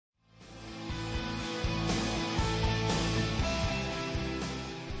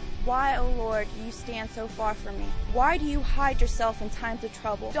Why, O Lord, do you stand so far from me? Why do you hide yourself in times of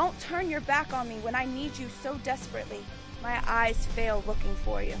trouble? Don't turn your back on me when I need you so desperately. My eyes fail looking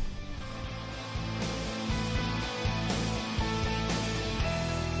for you.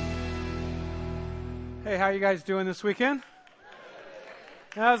 Hey, how you guys doing this weekend?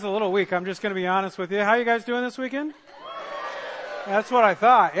 That was a little weak. I'm just going to be honest with you. How you guys doing this weekend? That's what I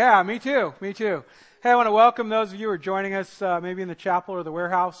thought. Yeah, me too. Me too. Hey, I want to welcome those of you who are joining us maybe in the chapel or the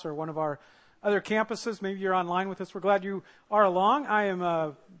warehouse or one of our other campuses. Maybe you're online with us. We're glad you are along. I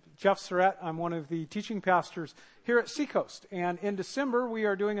am Jeff Surratt. I'm one of the teaching pastors here at Seacoast. And in December, we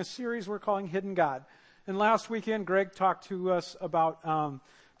are doing a series we're calling Hidden God. And last weekend, Greg talked to us about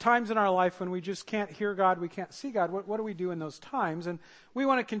times in our life when we just can't hear God, we can't see God. What do we do in those times? And we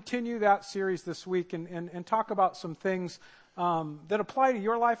want to continue that series this week and talk about some things that apply to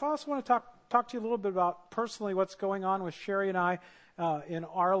your life. I also want to talk to you a little bit about personally what's going on with Sherry and I in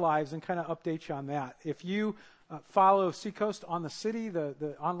our lives and kind of update you on that. If you follow Seacoast on the City,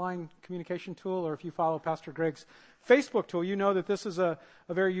 the online communication tool, or if you follow Pastor Greg's Facebook tool, you know that this is a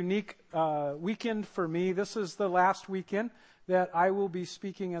very unique weekend for me. This is the last weekend that I will be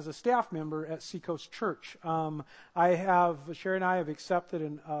speaking as a staff member at Seacoast Church. Sherry and I have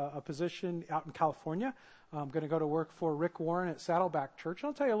accepted a position out in California. I'm going to go to work for Rick Warren at Saddleback Church.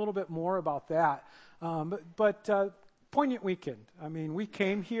 I'll tell you a little bit more about that. But poignant weekend. I mean, we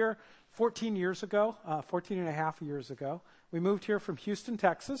came here 14 and a half years ago. We moved here from Houston,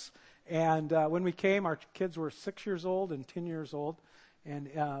 Texas. And when we came, our kids were 6 years old and 10 years old. And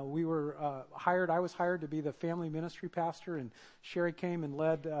we were hired. I was hired to be the family ministry pastor, and Sherry came and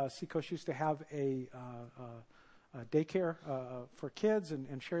led. Seacoast used to have a daycare for kids,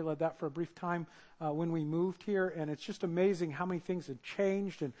 and Sherry led that for a brief time when we moved here. And it's just amazing how many things have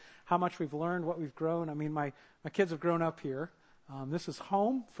changed and how much we've learned, what we've grown. I mean, my kids have grown up here. This is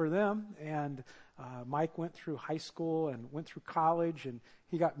home for them. And Mike went through high school and went through college, and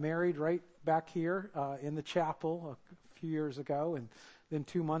he got married right back here in the chapel a few years ago. And then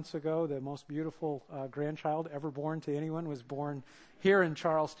 2 months ago, the most beautiful grandchild ever born to anyone was born here in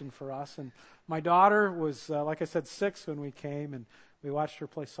Charleston for us. And my daughter was, like I said, 6 when we came, and we watched her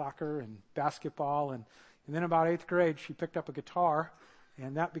play soccer and basketball. And then about 8th grade, she picked up a guitar,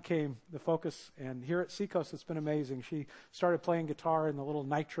 and that became the focus. And here at Seacoast, it's been amazing. She started playing guitar in the little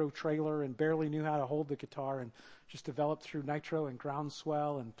Nitro trailer and barely knew how to hold the guitar, and just developed through Nitro and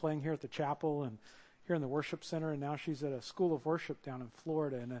Groundswell and playing here at the chapel and here in the worship center, and now she's at a school of worship down in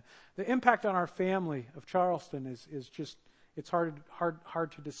Florida. And the impact on our family of Charleston is just, it's hard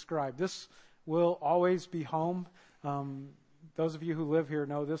to describe. This will always be home. Those of you who live here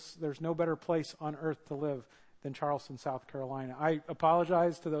know this. There's no better place on earth to live than Charleston, South Carolina. I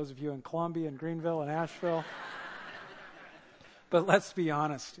apologize to those of you in Columbia and Greenville and Asheville. But let's be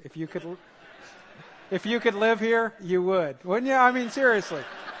honest. If you could live here, you would. Wouldn't you? I mean, seriously.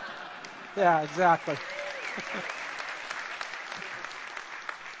 Yeah, exactly.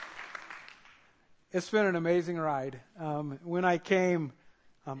 It's been an amazing ride. When I came,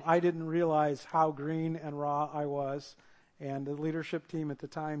 I didn't realize how green and raw I was. And the leadership team at the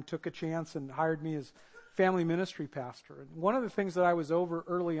time took a chance and hired me as family ministry pastor. And one of the things that I was over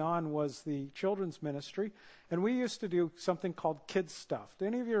early on was the children's ministry. And we used to do something called Kids Stuff. Do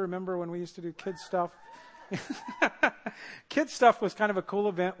any of you remember when we used to do Kids Stuff? Kids Stuff was kind of a cool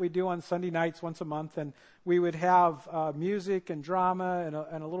event we do on Sunday nights once a month, and we would have music and drama and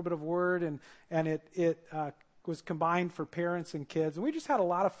a little bit of word, and it was combined for parents and kids, and we just had a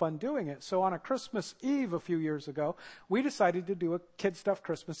lot of fun doing it. So on a Christmas Eve a few years ago, we decided to do a Kids Stuff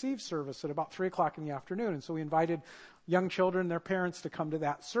Christmas Eve service at about 3 o'clock in the afternoon, and so we invited young children and their parents to come to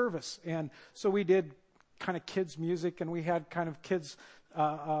that service. And so we did kind of kids music, and we had kind of kids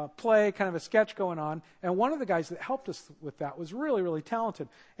play, kind of a sketch going on. And one of the guys that helped us with that was really, really talented.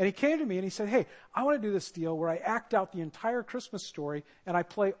 And he came to me and he said, hey, I want to do this deal where I act out the entire Christmas story and I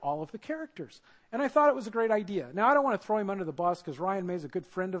play all of the characters. And I thought it was a great idea. Now, I don't want to throw him under the bus because Ryan May is a good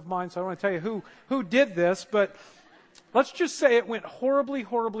friend of mine, so I don't want to tell you who did this, but let's just say it went horribly,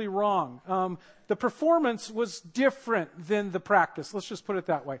 horribly wrong. The performance was different than the practice. Let's just put it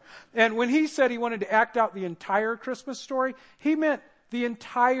that way. And when he said he wanted to act out the entire Christmas story, he meant the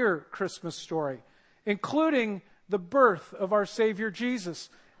entire Christmas story, including the birth of our Savior Jesus,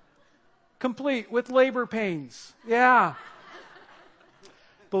 complete with labor pains. Yeah.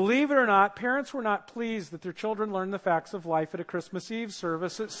 Believe it or not, parents were not pleased that their children learned the facts of life at a Christmas Eve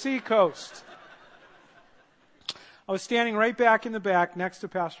service at Seacoast. I was standing right back in the back next to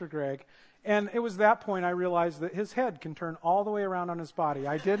Pastor Greg, and it was that point I realized that his head can turn all the way around on his body.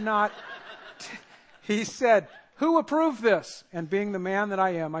 I did not... He said, Who approved this? And being the man that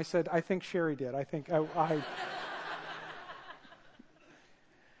I am, I said, I think Sherry did.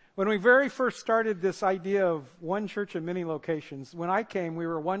 When we very first started this idea of one church in many locations, when I came, we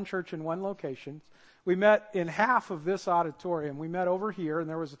were one church in one location. We met in half of this auditorium. We met over here, and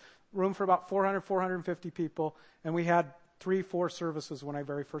there was room for about 400, 450 people, and we had 3-4 services when I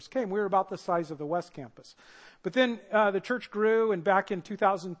very first came. We were about the size of the West Campus. But then the church grew, and back in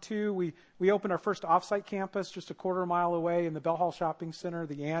 2002, we opened our first offsite campus just a quarter mile away in the Bell Hall Shopping Center,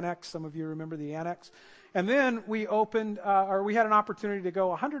 the Annex. Some of you remember the Annex. And then we had an opportunity to go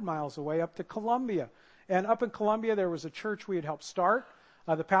 100 miles away up to Columbia. And up in Columbia, there was a church we had helped start.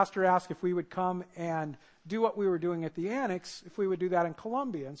 The pastor asked if we would come and do what we were doing at the Annex, if we would do that in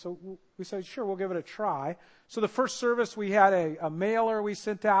Columbia. And so we said, sure, we'll give it a try. So the first service, we had a mailer we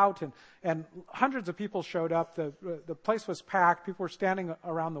sent out, and hundreds of people showed up. The place was packed. People were standing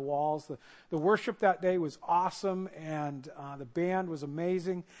around the walls. The worship that day was awesome, and the band was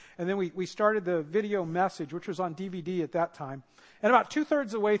amazing. And then we started the video message, which was on DVD at that time. And about 2/3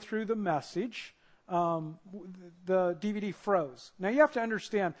 of the way through the message, the DVD froze. Now you have to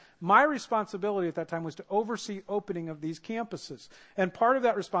understand, my responsibility at that time was to oversee opening of these campuses. And part of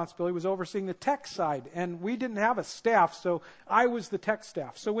that responsibility was overseeing the tech side. And we didn't have a staff, so I was the tech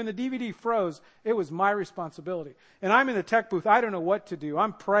staff. So when the DVD froze, it was my responsibility. And I'm in the tech booth. I don't know what to do.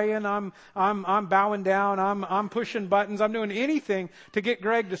 I'm praying. I'm bowing down. I'm pushing buttons. I'm doing anything to get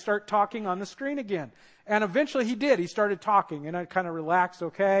Greg to start talking on the screen again. And eventually he did. He started talking, and I kind of relaxed.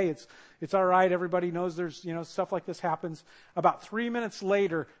 Okay, it's all right. Everybody knows there's, stuff like this happens. About 3 minutes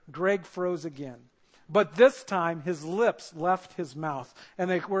later, Greg froze again. But this time, his lips left his mouth, and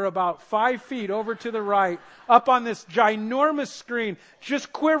they were about 5 feet over to the right, up on this ginormous screen,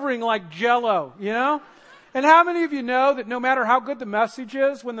 just quivering like Jell-O, And how many of you know that no matter how good the message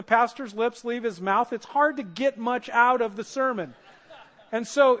is, when the pastor's lips leave his mouth, it's hard to get much out of the sermon. And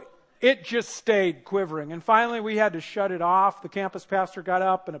so it just stayed quivering. And finally, we had to shut it off. The campus pastor got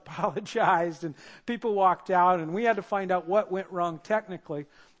up and apologized, and people walked out, and we had to find out what went wrong technically.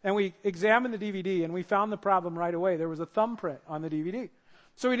 And we examined the DVD, and we found the problem right away. There was a thumbprint on the DVD.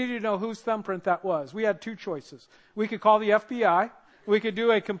 So we needed to know whose thumbprint that was. We had two choices. We could call the FBI. We could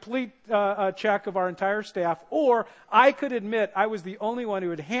do a complete check of our entire staff, or I could admit I was the only one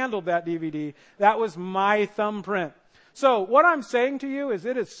who had handled that DVD. That was my thumbprint. So what I'm saying to you is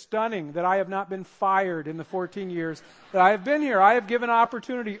it is stunning that I have not been fired in the 14 years that I have been here. I have given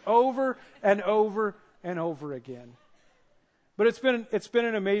opportunity over and over and over again. But it's been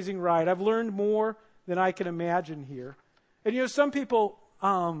an amazing ride. I've learned more than I can imagine here. And some people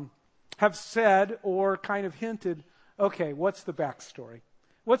have said or kind of hinted, okay, what's the backstory?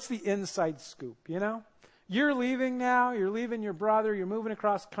 What's the inside scoop, You're leaving now. You're leaving your brother. You're moving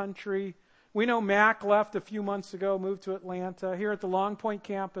across country. We know Mac left a few months ago, moved to Atlanta. Here at the Long Point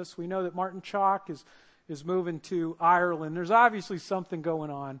campus, we know that Martin Chalk is moving to Ireland. There's obviously something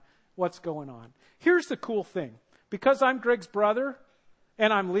going on. What's going on? Here's the cool thing. Because I'm Greg's brother,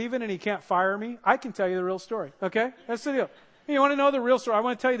 and I'm leaving and he can't fire me, I can tell you the real story, okay? That's the deal. You want to know the real story? I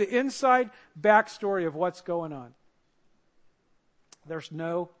want to tell you the inside backstory of what's going on. There's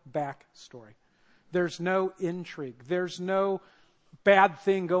no backstory. There's no intrigue. There's no bad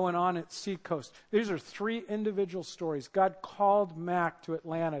thing going on at Seacoast. These are 3 individual stories. God called Mac to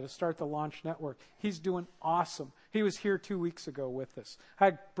Atlanta to start the Launch Network. He's doing awesome. He was here 2 weeks ago with us. I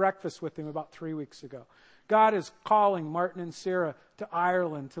had breakfast with him about 3 weeks ago. God is calling Martin and Sarah to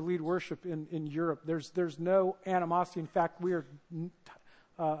Ireland to lead worship in Europe. There's no animosity. In fact, we are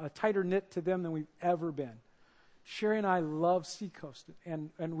tighter knit to them than we've ever been. Sherry and I love Seacoast,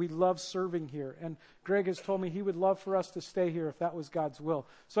 and we love serving here. And Greg has told me he would love for us to stay here if that was God's will.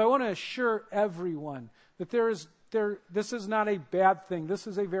 So I want to assure everyone that this is not a bad thing. This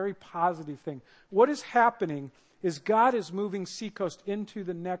is a very positive thing. What is happening is God is moving Seacoast into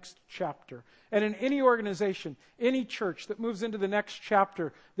the next chapter. And in any organization, any church that moves into the next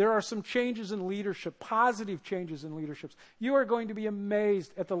chapter, there are some changes in leadership, positive changes in leaderships. You are going to be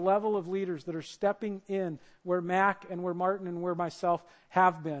amazed at the level of leaders that are stepping in where Mac and where Martin and where myself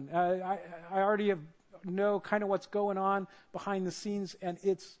have been. I already know kind of what's going on behind the scenes, and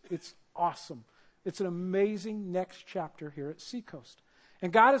it's awesome. It's an amazing next chapter here at Seacoast.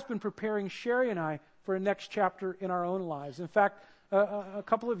 And God has been preparing Sherry and I for a next chapter in our own lives. In fact, a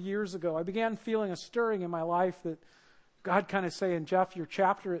couple of years ago, I began feeling a stirring in my life that God kind of saying, Jeff, your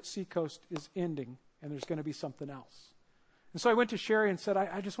chapter at Seacoast is ending, and there's going to be something else. And so I went to Sherry and said,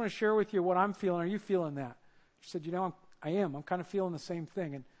 I just want to share with you what I'm feeling. Are you feeling that? She said, I am. I'm kind of feeling the same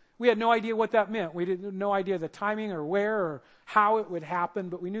thing. And We had no idea what that meant. We didn't no idea the timing or where or how it would happen,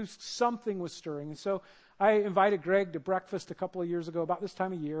 but we knew something was stirring. And so I invited Greg to breakfast a couple of years ago, about this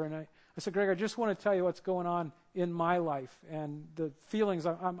time of year, and I said, Greg, I just want to tell you what's going on in my life and the feelings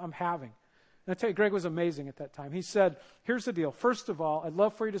I'm having. And I tell you, Greg was amazing at that time. He said, here's the deal. First of all, I'd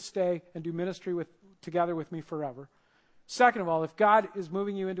love for you to stay and do ministry together with me forever. Second of all, if God is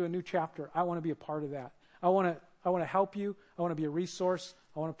moving you into a new chapter, I want to be a part of that. I want to help you. I want to be a resource.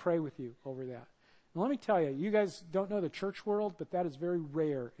 I want to pray with you over that. And let me tell you, you guys don't know the church world, but that is very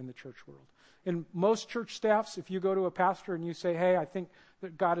rare in the church world. In most church staffs, if you go to a pastor and you say, hey, I think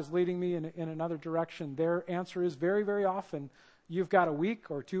that God is leading me in another direction, their answer is very, very often, you've got a week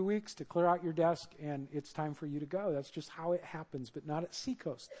or 2 weeks to clear out your desk and it's time for you to go. That's just how it happens, but not at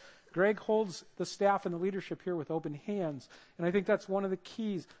Seacoast. Greg holds the staff and the leadership here with open hands. And I think that's one of the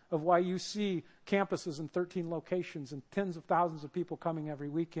keys of why you see campuses in 13 locations and tens of thousands of people coming every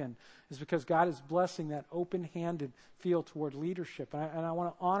weekend, is because God is blessing that open-handed feel toward leadership. And I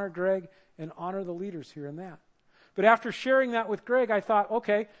want to honor Greg and honor the leaders here in that. But after sharing that with Greg, I thought,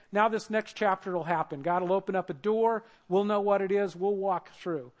 okay, now this next chapter will happen. God will open up a door. We'll know what it is. We'll walk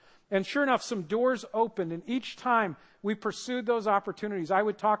through. And sure enough, some doors opened, and each time we pursued those opportunities. I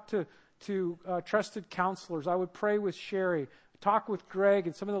would talk to trusted counselors. I would pray with Sherry, talk with Greg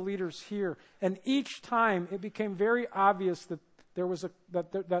and some of the leaders here. And each time it became very obvious that there was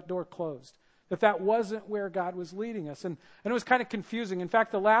that door closed, that wasn't where God was leading us. And it was kind of confusing. In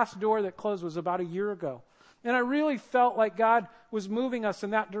fact, the last door that closed was about a year ago. And I really felt like God was moving us in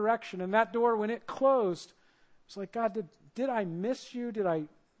that direction. And that door, when it closed, it's like, God, did I miss you?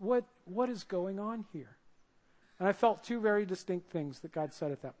 What is going on here? And I felt two very distinct things that God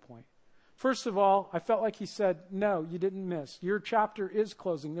said at that point. First of all, I felt like he said, no, you didn't miss. Your chapter is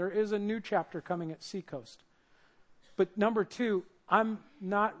closing. There is a new chapter coming at Seacoast. But number two, I'm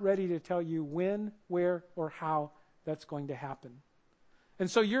not ready to tell you when, where, or how that's going to happen. And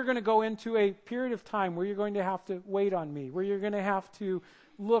so you're going to go into a period of time where you're going to have to wait on me, where you're going to have to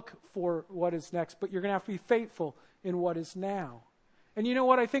look for what is next, but you're going to have to be faithful in what is now. And you know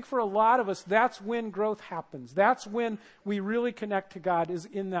what? I think for a lot of us, that's when growth happens. That's when we really connect to God, is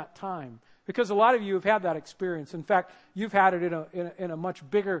in that time. Because a lot of you have had that experience. In fact, you've had it in a much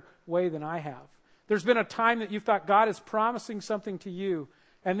bigger way than I have. There's been a time that you thought God is promising something to you,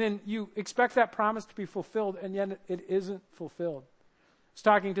 and then you expect that promise to be fulfilled, and yet it isn't fulfilled. I was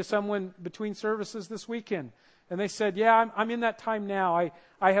talking to someone between services this weekend, and they said, yeah, I'm in that time now.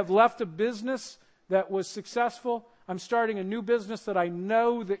 I have left a business that was successful. I'm starting a new business that I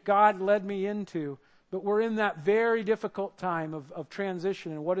know that God led me into, but we're in that very difficult time of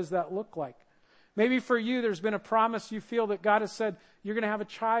transition, and what does that look like? Maybe for you, there's been a promise you feel that God has said you're going to have a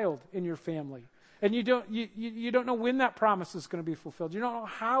child in your family, and you don't know when that promise is going to be fulfilled. You don't know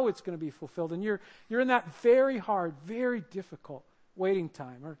how it's going to be fulfilled, and you're in that very hard, very difficult waiting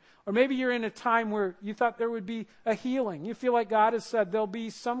time. Or maybe you're in a time where you thought there would be a healing. You feel like God has said there'll be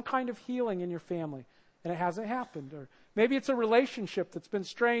some kind of healing in your family, and it hasn't happened. Or maybe it's a relationship that's been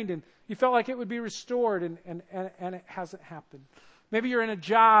strained and you felt like it would be restored and it hasn't happened. Maybe you're in a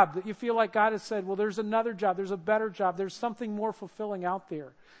job that you feel like God has said, well, there's another job, there's a better job, there's something more fulfilling out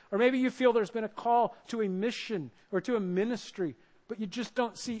there. Or maybe you feel there's been a call to a mission or to a ministry, but you just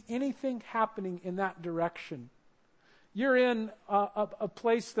don't see anything happening in that direction. You're in a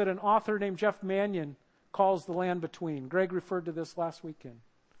place that an author named Jeff Mannion calls the land between. Greg referred to this last weekend.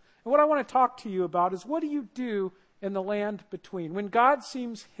 And what I want to talk to you about is, what do you do in the land between? When God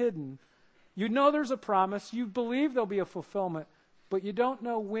seems hidden, you know there's a promise, you believe there'll be a fulfillment, but you don't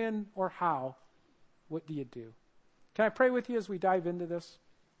know when or how. What do you do? Can I pray with you as we dive into this?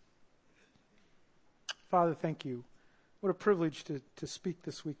 Father, thank you. What a privilege to speak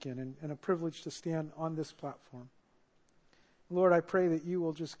this weekend and a privilege to stand on this platform. Lord, I pray that you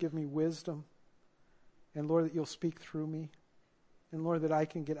will just give me wisdom, and Lord, that you'll speak through me, and Lord, that I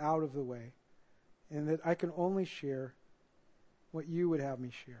can get out of the way, and that I can only share what you would have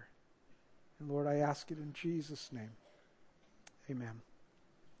me share. And Lord, I ask it in Jesus' name. Amen.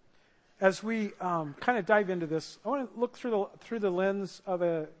 As we kind of dive into this, I want to look through the lens of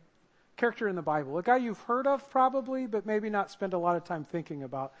a character in the Bible, a guy you've heard of probably, but maybe not spent a lot of time thinking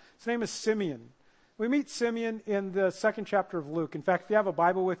about. His name is Simeon. We meet Simeon in the 2nd chapter of Luke. In fact, if you have a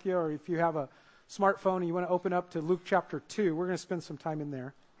Bible with you, or if you have a smartphone and you want to open up to Luke chapter 2, we're going to spend some time in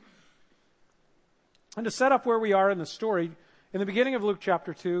there. And to set up where we are in the story, in the beginning of Luke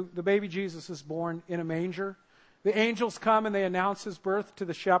chapter 2, the baby Jesus is born in a manger. The angels come and they announce his birth to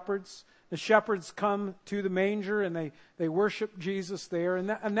the shepherds. The shepherds come to the manger and they worship Jesus there.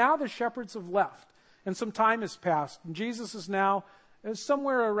 And now the shepherds have left, and some time has passed. And Jesus is now is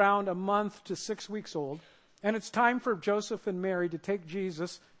somewhere around a month to 6 weeks old. And it's time for Joseph and Mary to take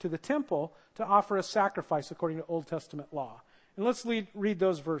Jesus to the temple to offer a sacrifice according to Old Testament law. And let's read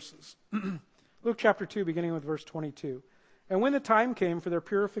those verses. Luke chapter 2, beginning with verse 22. And when the time came for their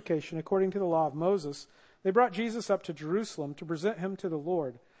purification according to the law of Moses, they brought Jesus up to Jerusalem to present him to the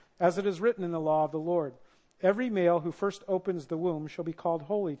Lord, as it is written in the law of the Lord. Every male who first opens the womb shall be called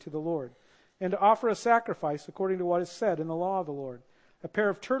holy to the Lord, and to offer a sacrifice according to what is said in the law of the Lord, a pair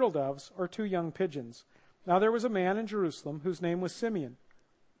of turtle doves or 2 young pigeons. Now there was a man in Jerusalem whose name was Simeon.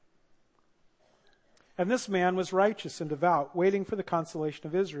 And this man was righteous and devout, waiting for the consolation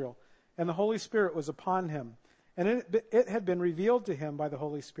of Israel. And the Holy Spirit was upon him. And it had been revealed to him by the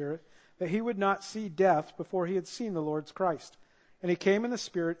Holy Spirit that he would not see death before he had seen the Lord's Christ. And he came in the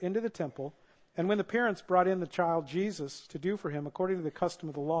Spirit into the temple. And when the parents brought in the child Jesus to do for him according to the custom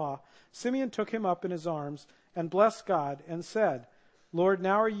of the law, Simeon took him up in his arms and blessed God and said, Lord,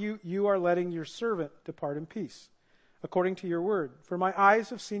 now you are letting your servant depart in peace, according to your word. For my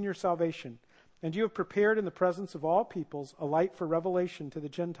eyes have seen your salvation, and you have prepared in the presence of all peoples a light for revelation to the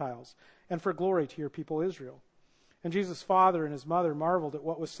Gentiles, and for glory to your people Israel. And Jesus' father and his mother marveled at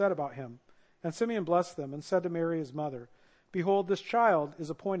what was said about him. And Simeon blessed them and said to Mary his mother, Behold, this child is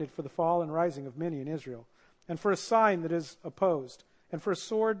appointed for the fall and rising of many in Israel, and for a sign that is opposed, and for a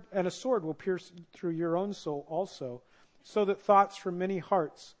sword will pierce through your own soul also, so that thoughts from many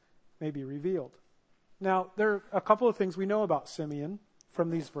hearts may be revealed. Now, there are a couple of things we know about Simeon from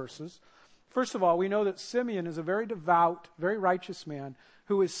these verses. First of all, we know that Simeon is a very devout, very righteous man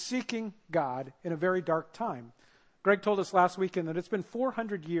who is seeking God in a very dark time. Greg told us last weekend that it's been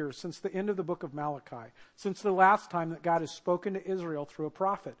 400 years since the end of the book of Malachi, since the last time that God has spoken to Israel through a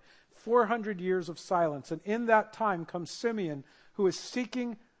prophet. 400 years of silence. And in that time comes Simeon, who is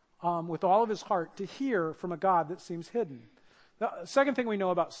seeking with all of his heart to hear from a God that seems hidden. The second thing we know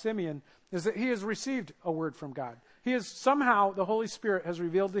about Simeon is that he has received a word from God. Somehow the Holy Spirit has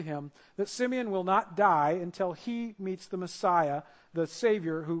revealed to him that Simeon will not die until he meets the Messiah, the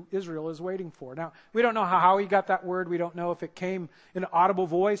Savior who Israel is waiting for. Now, we don't know how he got that word. We don't know if it came in an audible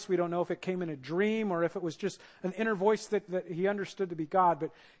voice. We don't know if it came in a dream or if it was just an inner voice that he understood to be God. But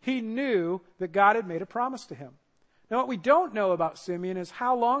he knew that God had made a promise to him. Now, what we don't know about Simeon is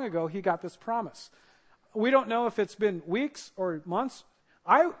how long ago he got this promise. We don't know if it's been weeks or months.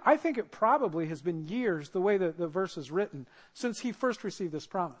 I think it probably has been years, the way that the verse is written, since he first received this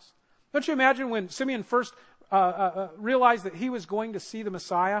promise. Don't you imagine when Simeon first realized that he was going to see the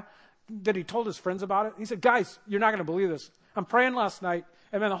Messiah, that he told his friends about it? He said, guys, you're not going to believe this. I'm praying last night,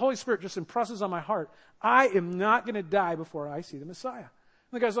 and then the Holy Spirit just impresses on my heart, I am not going to die before I see the Messiah. And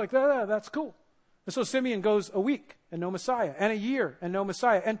the guy's like, that's cool. And so Simeon goes a week and no Messiah, and a year and no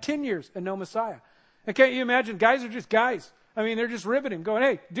Messiah, and 10 years and no Messiah. And can't you imagine? Guys are just guys. I mean, they're just ribbing him, going,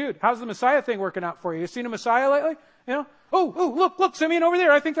 hey, dude, how's the Messiah thing working out for you? You seen a Messiah lately? You know? Oh, look, Simeon over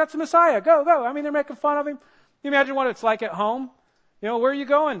there. I think that's the Messiah. Go. I mean, they're making fun of him. You imagine what it's like at home? You know, where are you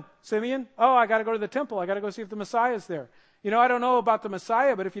going, Simeon? Oh, I got to go to the temple. I got to go see if the Messiah's there. You know, I don't know about the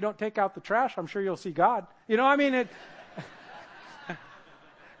Messiah, but if you don't take out the trash, I'm sure you'll see God. You know, I mean,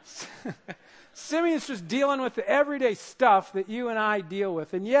 Simeon's just dealing with the everyday stuff that you and I deal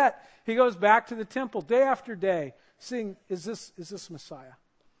with. And yet, he goes back to the temple day after day, saying, is this Messiah?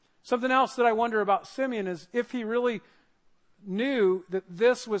 Something else that I wonder about Simeon is if he really knew that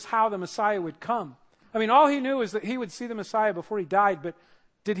this was how the Messiah would come. I mean, all he knew is that he would see the Messiah before he died, but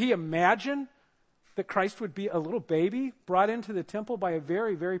did he imagine that Christ would be a little baby brought into the temple by a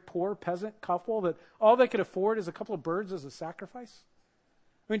very, very poor peasant couple that all they could afford is a couple of birds as a sacrifice?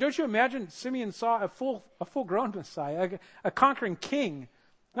 I mean, don't you imagine Simeon saw a full-grown Messiah, a conquering king,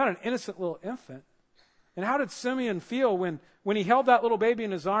 not an innocent little infant? And how did Simeon feel when he held that little baby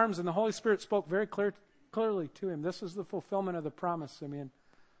in his arms and the Holy Spirit spoke very clearly to him? This is the fulfillment of the promise, Simeon.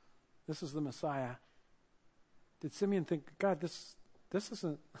 This is the Messiah. Did Simeon think, God, this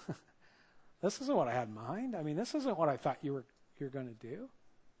isn't this isn't what I had in mind? I mean, this isn't what I thought you're going to do.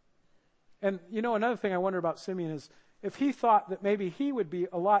 And you know, another thing I wonder about Simeon is if he thought that maybe he would be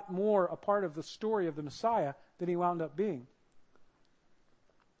a lot more a part of the story of the Messiah than he wound up being.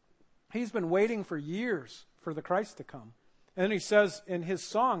 He's been waiting for years for the Christ to come. And then he says in his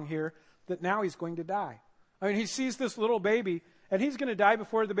song here that now he's going to die. I mean, he sees this little baby, and he's going to die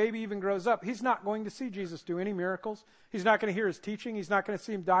before the baby even grows up. He's not going to see Jesus do any miracles. He's not going to hear his teaching. He's not going to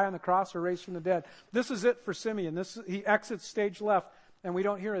see him die on the cross or raise from the dead. This is it for Simeon. He exits stage left, and we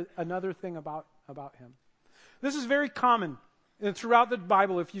don't hear another thing about him. This is very common throughout the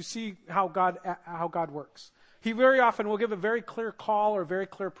Bible if you see how God works. He very often will give a very clear call or a very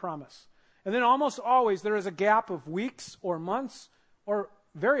clear promise. And then almost always there is a gap of weeks or months or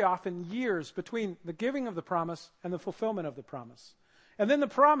very often years between the giving of the promise and the fulfillment of the promise. And then the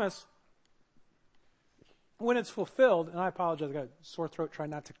promise, when it's fulfilled, and I apologize, I got a sore throat, try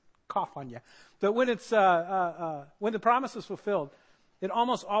not to cough on you. But when when the promise is fulfilled, it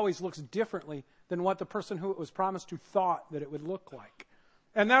almost always looks differently than what the person who it was promised to thought that it would look like.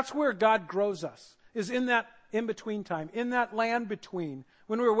 And that's where God grows us, is in that in-between time, in that land between,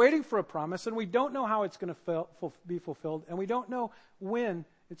 when we're waiting for a promise and we don't know how it's going to be fulfilled, and we don't know when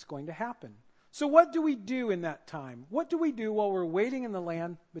it's going to happen. So what do we do in that time? What do we do while we're waiting in the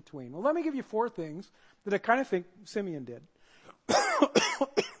land between? Well, let me give you 4 things that I kind of think Simeon did.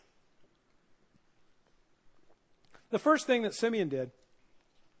 The first thing that Simeon did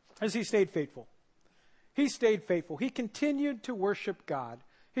is he stayed faithful. He stayed faithful. He continued to worship God.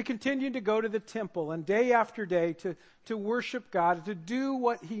 He continued to go to the temple and day after day to worship God, to do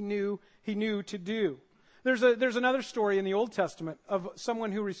what he knew to do. There's another story in the Old Testament of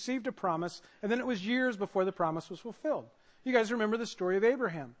someone who received a promise, and then it was years before the promise was fulfilled. You guys remember the story of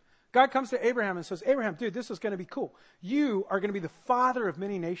Abraham. God comes to Abraham and says, Abraham, dude, this is going to be cool. You are going to be the father of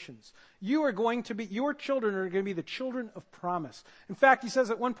many nations. Your children are going to be the children of promise. In fact, he says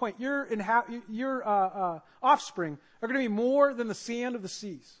at one point, your offspring are going to be more than the sand of the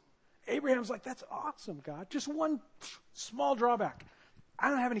seas. Abraham's like, that's awesome, God. Just one small drawback. I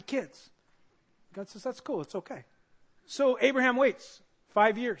don't have any kids. God says, that's cool. It's okay. So Abraham waits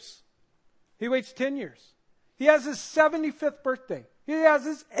 5 years. He waits 10 years. He has his 75th birthday. He has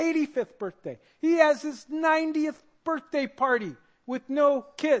his 85th birthday. He has his 90th birthday party with no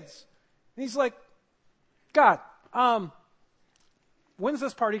kids. And he's like, God, when's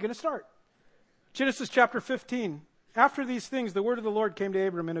this party going to start? Genesis chapter 15. After these things, the word of the Lord came to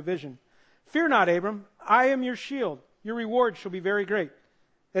Abram in a vision. Fear not, Abram. I am your shield. Your reward shall be very great.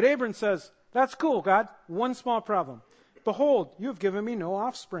 And Abram says, that's cool, God. One small problem. Behold, you have given me no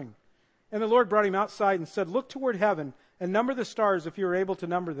offspring. And the Lord brought him outside and said, look toward heaven and number the stars if you are able to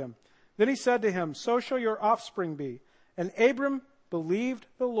number them. Then he said to him, so shall your offspring be. And Abram believed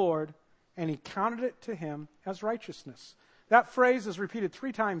the Lord, and he counted it to him as righteousness. That phrase is repeated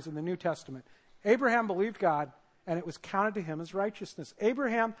 3 times in the New Testament. Abraham believed God, and it was counted to him as righteousness.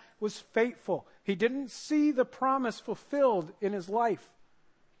 Abraham was faithful. He didn't see the promise fulfilled in his life,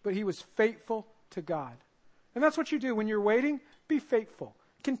 but he was faithful to God. And that's what you do when you're waiting. Be faithful.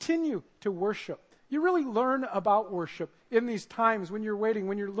 Continue to worship. You really learn about worship in these times when you're waiting,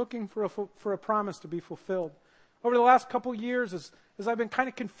 when you're looking for a promise to be fulfilled. Over the last couple years, as I've been kind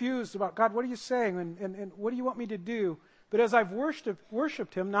of confused about, God, what are you saying? And what do you want me to do? But as I've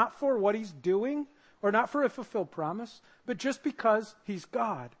worshipped him, not for what he's doing or not for a fulfilled promise, but just because he's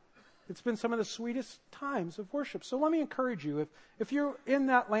God. It's been some of the sweetest times of worship. So let me encourage you, if you're in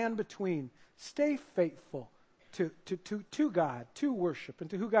that land between, stay faithful to God, to worship, and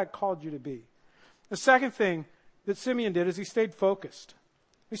to who God called you to be. The second thing that Simeon did is he stayed focused.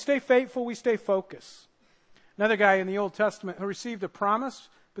 We stay faithful, we stay focused. Another guy in the Old Testament who received a promise,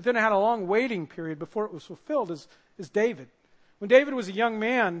 but then had a long waiting period before it was fulfilled is David. When David was a young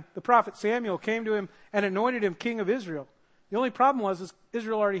man, the prophet Samuel came to him and anointed him king of Israel. The only problem was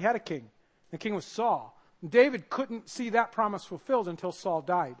Israel already had a king. The king was Saul. And David couldn't see that promise fulfilled until Saul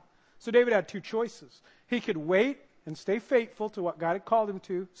died. So David had 2 choices. He could wait and stay faithful to what God had called him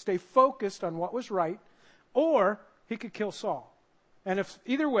to, stay focused on what was right, or he could kill Saul. And if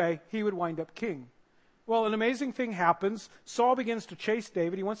either way, he would wind up king. Well, an amazing thing happens. Saul begins to chase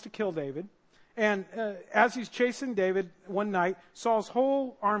David. He wants to kill David. And as he's chasing David one night, Saul's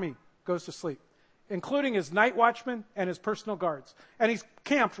whole army goes to sleep, including his night watchmen and his personal guards. And he's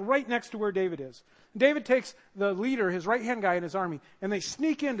camped right next to where David is. David takes the leader, his right-hand guy in his army, and they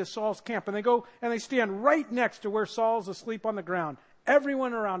sneak into Saul's camp. And they go and they stand right next to where Saul's asleep on the ground.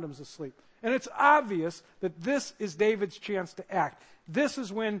 Everyone around him is asleep. And it's obvious that this is David's chance to act. This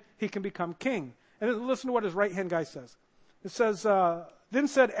is when he can become king. And listen to what his right-hand guy says. It says, then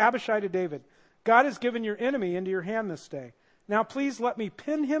said Abishai to David, God has given your enemy into your hand this day. Now please let me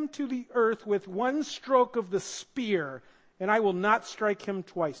pin him to the earth with one stroke of the spear, and I will not strike him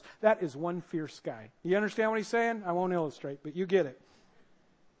twice. That is one fierce guy. You understand what he's saying? I won't illustrate, but you get it.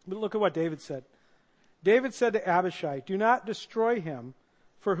 But look at what David said. David said to Abishai, do not destroy him,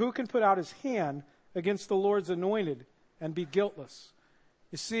 for who can put out his hand against the Lord's anointed and be guiltless?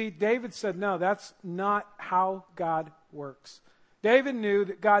 You see, David said, no, that's not how God works. David knew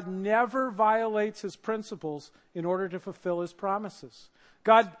that God never violates his principles in order to fulfill his promises.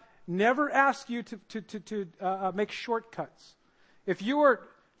 God never asks you to make shortcuts. If you are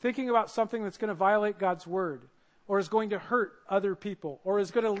thinking about something that's going to violate God's word, or is going to hurt other people, or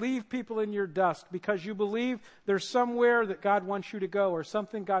is going to leave people in your dust because you believe there's somewhere that God wants you to go or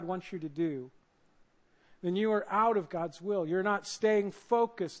something God wants you to do, then you are out of God's will. You're not staying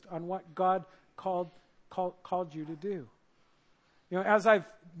focused on what God called you to do. You know, as I've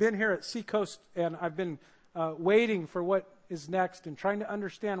been here at Seacoast and I've been waiting for what is next and trying to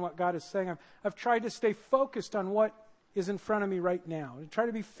understand what God is saying, I've tried to stay focused on what is in front of me right now and try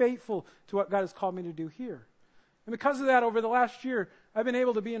to be faithful to what God has called me to do here. And because of that, over the last year, I've been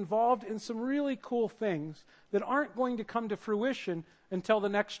able to be involved in some really cool things that aren't going to come to fruition until the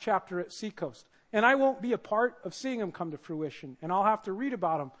next chapter at Seacoast. And I won't be a part of seeing them come to fruition, and I'll have to read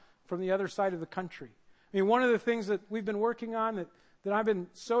about them from the other side of the country. I mean, one of the things that we've been working on that I've been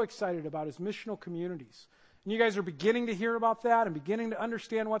so excited about is missional communities. And you guys are beginning to hear about that and beginning to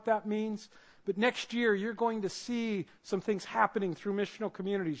understand what that means. But next year, you're going to see some things happening through missional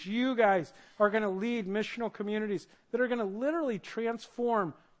communities. You guys are going to lead missional communities that are going to literally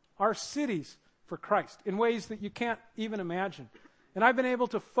transform our cities for Christ in ways that you can't even imagine. And I've been able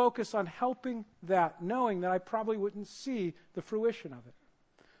to focus on helping that, knowing that I probably wouldn't see the fruition of it.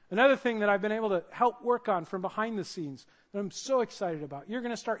 Another thing that I've been able to help work on from behind the scenes that I'm so excited about, you're going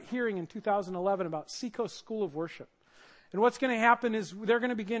to start hearing in 2011 about Seacoast School of Worship. And what's going to happen is they're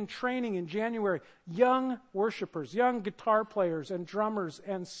going to begin training in January young worshipers, young guitar players and drummers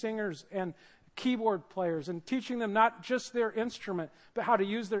and singers and keyboard players, and teaching them not just their instrument, but how to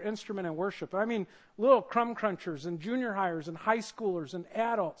use their instrument in worship. I mean, little crumb crunchers and junior hires and high schoolers and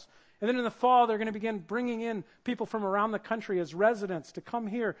adults. And then in the fall, they're going to begin bringing in people from around the country as residents to come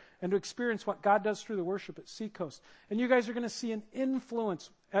here and to experience what God does through the worship at Seacoast. And you guys are going to see an influence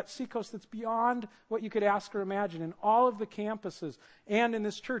at Seacoast that's beyond what you could ask or imagine in all of the campuses and in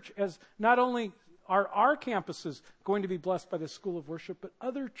this church, as not only are our campuses going to be blessed by the School of Worship, but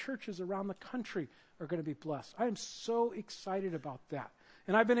other churches around the country are going to be blessed. I am so excited about that.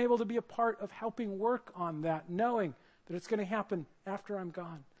 And I've been able to be a part of helping work on that, knowing that it's going to happen after I'm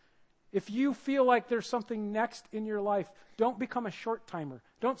gone. If you feel like there's something next in your life, don't become a short-timer.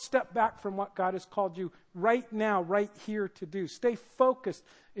 Don't step back from what God has called you right now, right here to do. Stay focused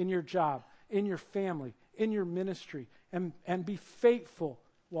in your job, in your family, in your ministry, and be faithful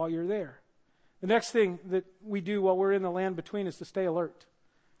while you're there. The next thing that we do while we're in the land between is to stay alert.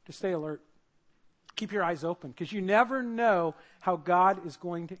 To stay alert. Keep your eyes open, because you never know how God is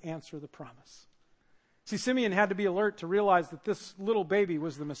going to answer the promise. See, Simeon had to be alert to realize that this little baby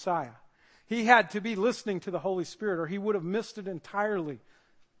was the Messiah. He had to be listening to the Holy Spirit, or he would have missed it entirely.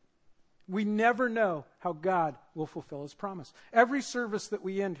 We never know how God will fulfill his promise. Every service that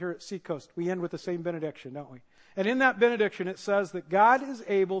we end here at Seacoast, we end with the same benediction, don't we? And in that benediction, it says that God is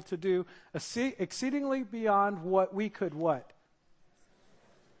able to do exceedingly beyond what we could what?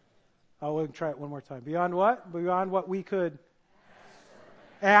 Oh, we'll try it one more time. Beyond what? Beyond what we could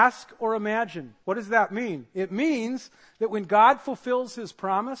ask or imagine. What does that mean? It means that when God fulfills his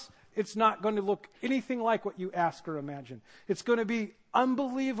promise, it's not going to look anything like what you ask or imagine. It's going to be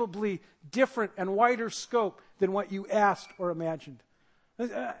unbelievably different and wider scope than what you asked or imagined.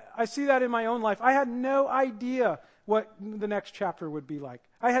 I see that in my own life. I had no idea what the next chapter would be like.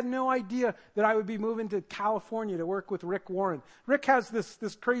 I had no idea that I would be moving to California to work with Rick Warren. Rick has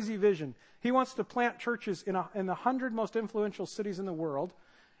this crazy vision. He wants to plant churches in the 100 most influential cities in the world.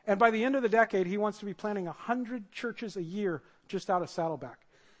 And by the end of the decade, he wants to be planting 100 churches a year just out of Saddleback.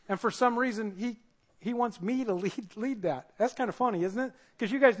 And for some reason, he wants me to lead that. That's kind of funny, isn't it?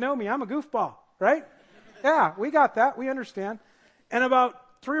 Because you guys know me. I'm a goofball, right? Yeah, we got that. We understand. And about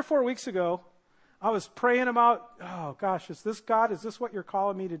 3 or 4 weeks ago, I was praying about, oh gosh, is this God? Is this what you're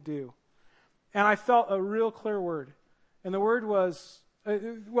calling me to do? And I felt a real clear word. And the word was,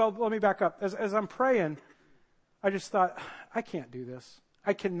 well, let me back up. As I'm praying, I just thought, I can't do this.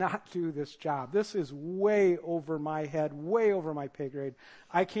 I cannot do this job. This is way over my head, way over my pay grade.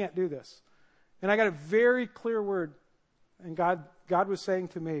 I can't do this. And I got a very clear word. And God was saying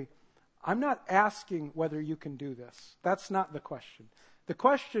to me, I'm not asking whether you can do this. That's not the question. The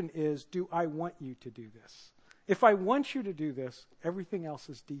question is, do I want you to do this? If I want you to do this, everything else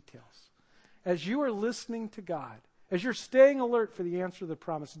is details. As you are listening to God, as you're staying alert for the answer to the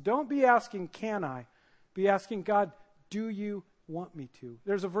promise, don't be asking, can I? Be asking, God, do you want me to?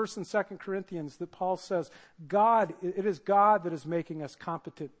 There's a verse in 2 Corinthians that Paul says, it is God that is making us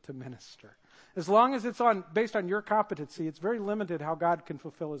competent to minister. As long as it's based on your competency, it's very limited how God can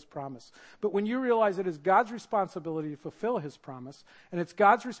fulfill his promise. But when you realize it is God's responsibility to fulfill his promise, and it's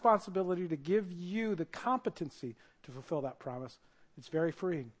God's responsibility to give you the competency to fulfill that promise, it's very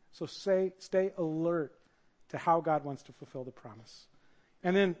freeing. So stay alert to how God wants to fulfill the promise.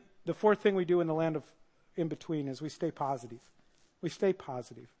 And then the fourth thing we do in the land in between is we stay positive. We stay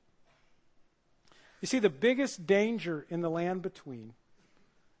positive. You see, the biggest danger in the land between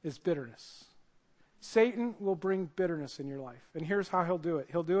is bitterness. Satan will bring bitterness in your life. And here's how he'll do it.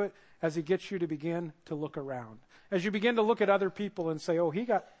 He'll do it as he gets you to begin to look around. As you begin to look at other people and say, oh, he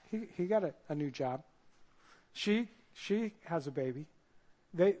got a new job. She has a baby.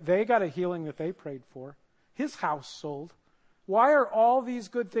 They got a healing that they prayed for. His house sold. Why are all these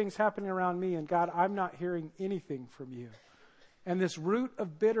good things happening around me? And God, I'm not hearing anything from you. And this root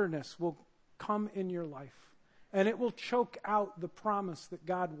of bitterness will come in your life. And it will choke out the promise that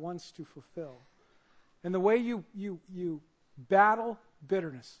God wants to fulfill. And the way you battle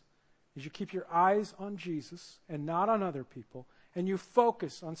bitterness is you keep your eyes on Jesus and not on other people. And you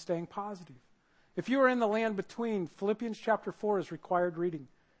focus on staying positive. If you are in the land between, Philippians chapter 4 is required reading.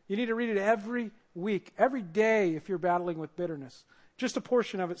 You need to read it every week, every day if you're battling with bitterness. Just a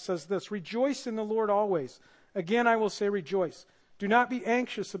portion of it says this: rejoice in the Lord always. Again, I will say rejoice. Do not be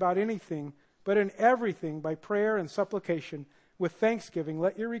anxious about anything, but in everything, by prayer and supplication, with thanksgiving,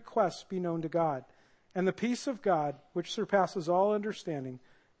 let your requests be known to God. And the peace of God, which surpasses all understanding,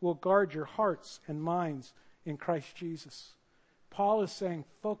 will guard your hearts and minds in Christ Jesus. Paul is saying,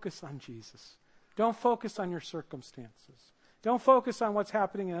 focus on Jesus. Don't focus on your circumstances. Don't focus on what's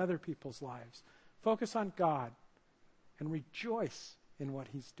happening in other people's lives. Focus on God and rejoice in what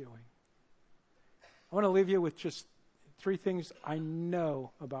He's doing. I want to leave you with just 3 things I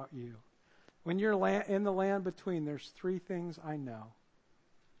know about you. When you're in the land between, there's 3 things I know.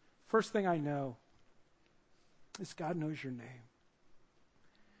 First thing I know is God knows your name.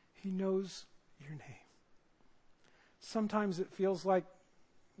 He knows your name. Sometimes it feels like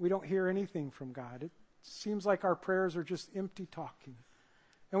we don't hear anything from God. It seems like our prayers are just empty talking.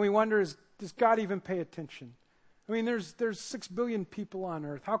 And we wonder, does God even pay attention? I mean, there's 6 billion people on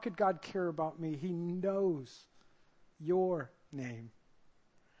earth. How could God care about me? He knows your name.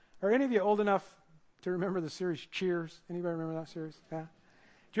 Are any of you old enough to remember the series Cheers? Anybody remember that series? Yeah.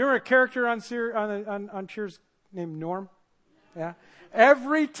 Do you remember a character on Cheers named Norm? Yeah.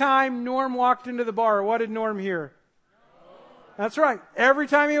 Every time Norm walked into the bar, what did Norm hear? That's right. Every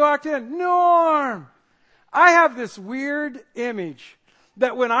time he walked in, Norm! I have this weird image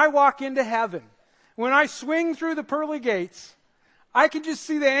that when I walk into heaven, when I swing through the pearly gates, I can just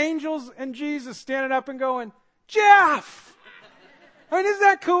see the angels and Jesus standing up and going, Jeff! I mean, isn't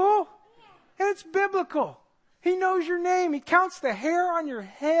that cool? And it's biblical. He knows your name. He counts the hair on your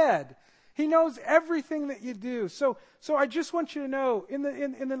head. He knows everything that you do. So I just want you to know, in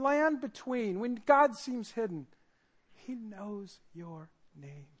the land between, when God seems hidden, He knows your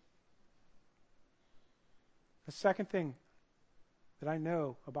name. The second thing that I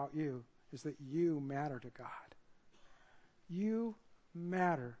know about you is that you matter to God. You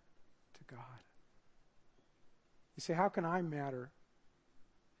matter to God. You say, how can I matter?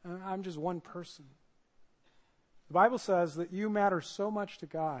 I'm just one person. The Bible says that you matter so much to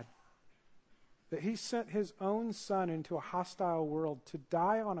God that He sent His own Son into a hostile world to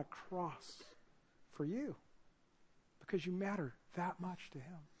die on a cross for you. Because you matter that much to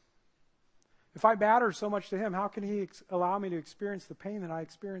Him. If I matter so much to Him, how can He allow me to experience the pain that I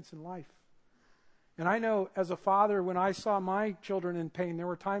experience in life? And I know as a father, when I saw my children in pain, there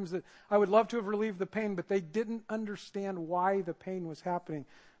were times that I would love to have relieved the pain, but they didn't understand why the pain was happening.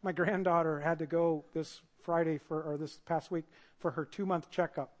 My granddaughter had to go this past week for her 2-month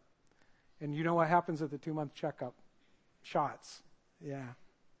checkup. And you know what happens at the 2-month checkup? Shots. Yeah.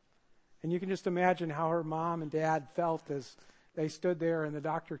 And you can just imagine how her mom and dad felt as they stood there and the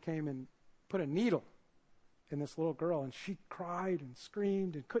doctor came and put a needle in this little girl. And she cried and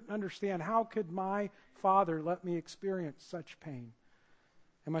screamed and couldn't understand, how could my father let me experience such pain?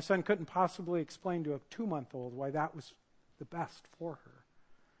 And my son couldn't possibly explain to a 2-month-old why that was the best for her.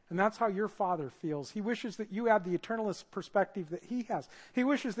 And that's how your Father feels. He wishes that you had the eternalist perspective that He has. He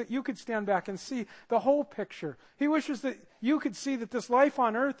wishes that you could stand back and see the whole picture. He wishes that you could see that this life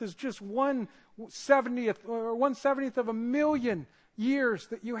on earth is just 1/70th of a million years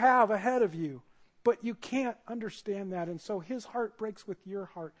that you have ahead of you. But you can't understand that. And so His heart breaks with your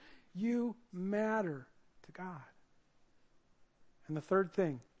heart. You matter to God. And the third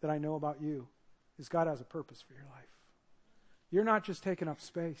thing that I know about you is God has a purpose for your life. You're not just taking up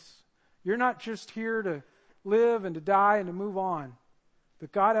space. You're not just here to live and to die and to move on.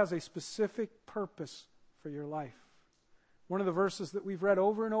 But God has a specific purpose for your life. One of the verses that we've read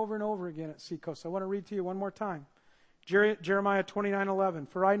over and over and over again at Seacoast, I want to read to you one more time. Jeremiah 29:11.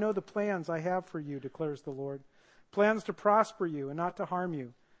 For I know the plans I have for you, declares the Lord. Plans to prosper you and not to harm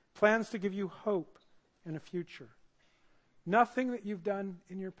you. Plans to give you hope and a future. Nothing that you've done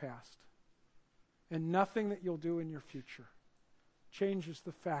in your past And nothing that you'll do in your future changes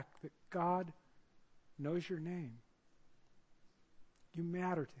the fact that God knows your name. You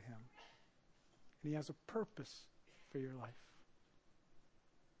matter to him. And he has a purpose for your life.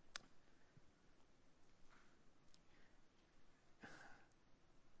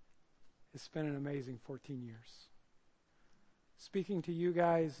 It's been an amazing 14 years. Speaking to you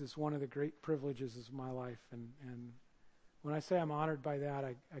guys is one of the great privileges of my life. And when I say I'm honored by that,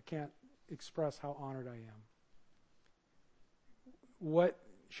 I can't express how honored I am. What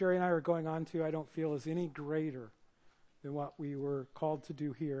Sherry and I are going on to, I don't feel is any greater than what we were called to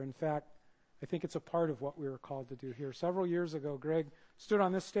do here. In fact, I think it's a part of what we were called to do here. Several years ago, Greg stood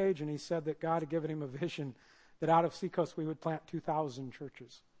on this stage and he said that God had given him a vision that out of Seacoast we would plant 2,000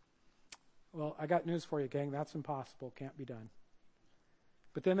 churches. Well, I got news for you, gang. That's impossible. Can't be done.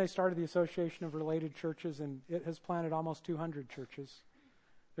 But then they started the Association of Related Churches, and it has planted almost 200 churches.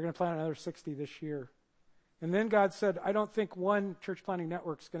 They're going to plant another 60 this year. And then God said, I don't think one church planting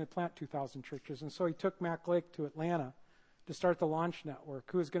network is going to plant 2,000 churches. And so he took Mac Lake to Atlanta to start the Launch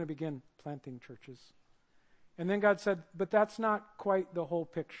Network, who is going to begin planting churches. And then God said, but that's not quite the whole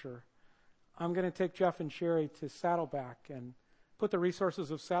picture. I'm going to take Jeff and Sherry to Saddleback and put the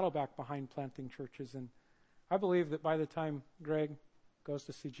resources of Saddleback behind planting churches. And I believe that by the time Greg goes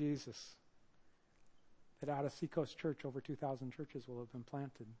to see Jesus, that out of Seacoast Church, over 2,000 churches will have been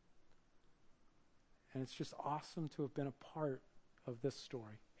planted. And it's just awesome to have been a part of this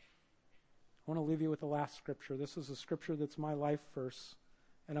story. I want to leave you with the last scripture. This is a scripture that's my life verse,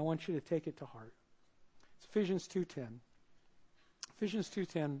 and I want you to take it to heart. It's Ephesians 2:10. Ephesians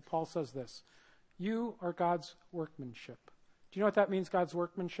 2:10, Paul says this, you are God's workmanship. Do you know what that means, God's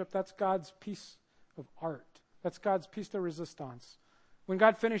workmanship? That's God's piece of art. That's God's piece de resistance. When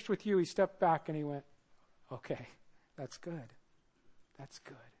God finished with you, he stepped back and he went, okay, that's good. That's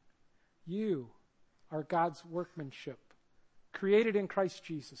good. You are God's workmanship, created in Christ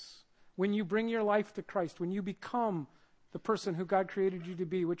Jesus. When you bring your life to Christ, when you become the person who God created you to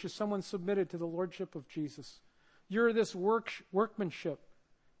be, which is someone submitted to the lordship of Jesus, you're this workmanship,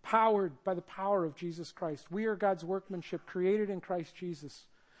 powered by the power of Jesus Christ. We are God's workmanship, created in Christ Jesus,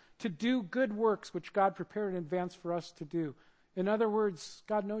 to do good works which God prepared in advance for us to do. In other words,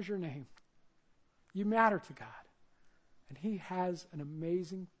 God knows your name. You matter to God. And he has an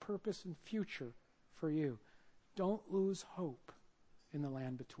amazing purpose and future for you. Don't lose hope in the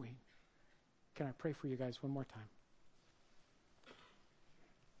land between. Can I pray for you guys one more time?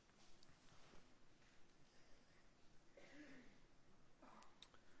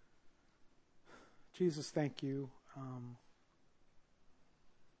 Jesus, thank you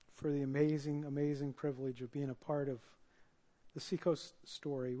for the amazing, amazing privilege of being a part of the Seacoast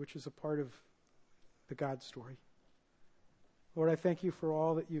story, which is a part of the God story. Lord, I thank you for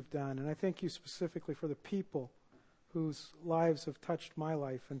all that you've done, and I thank you specifically for the people whose lives have touched my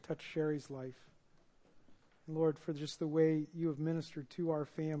life and touched Sherry's life. And Lord, for just the way you have ministered to our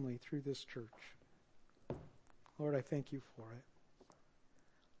family through this church. Lord, I thank you for it.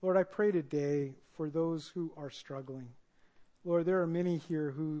 Lord, I pray today for those who are struggling. Lord, there are many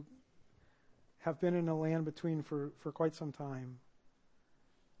here who have been in a land between for quite some time.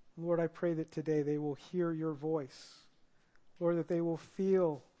 Lord, I pray that today they will hear your voice. Lord, that they will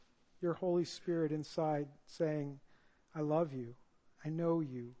feel your Holy Spirit inside saying, I love you, I know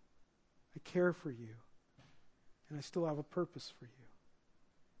you, I care for you, and I still have a purpose for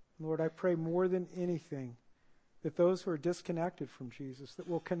you. Lord, I pray more than anything that those who are disconnected from Jesus,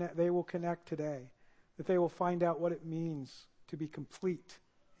 they will connect today, that they will find out what it means to be complete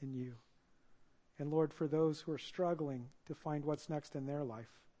in you. And Lord, for those who are struggling to find what's next in their life,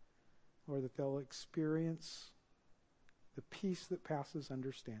 Lord, that they'll experience the peace that passes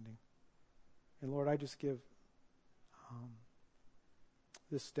understanding. And Lord, I just give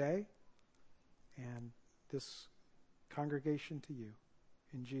this day and this congregation to you.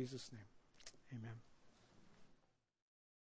 In Jesus' name, amen.